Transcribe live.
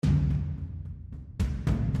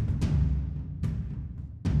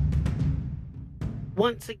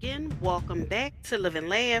Once again, welcome back to Live and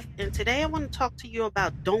Laugh. And today I want to talk to you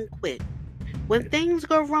about don't quit. When things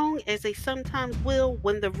go wrong, as they sometimes will,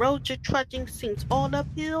 when the road you're trudging seems all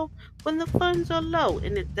uphill, when the funds are low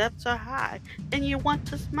and the debts are high, and you want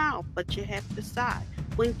to smile but you have to sigh,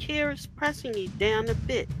 when care is pressing you down a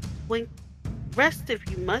bit, when rest if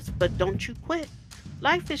you must, but don't you quit.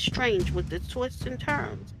 Life is strange with its twists and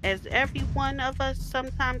turns, as every one of us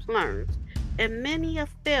sometimes learns, and many a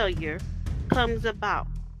failure comes about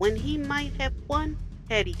when he might have won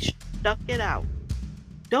had he stuck it out.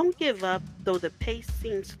 Don't give up, though the pace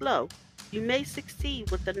seems slow. You may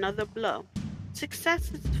succeed with another blow.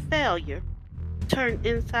 Success is failure turned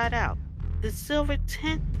inside out, the silver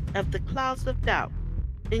tint of the clouds of doubt,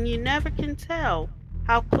 and you never can tell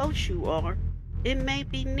how close you are. It may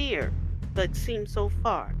be near, but seem so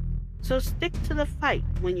far. So stick to the fight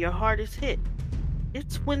when your heart is hit.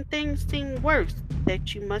 It's when things seem worse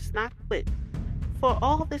that you must not quit. For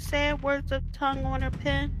all the sad words of tongue on her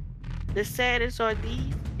pen, the saddest are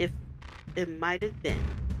these, if it might have been.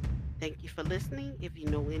 Thank you for listening. If you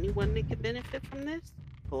know anyone that could benefit from this,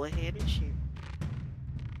 go ahead and share.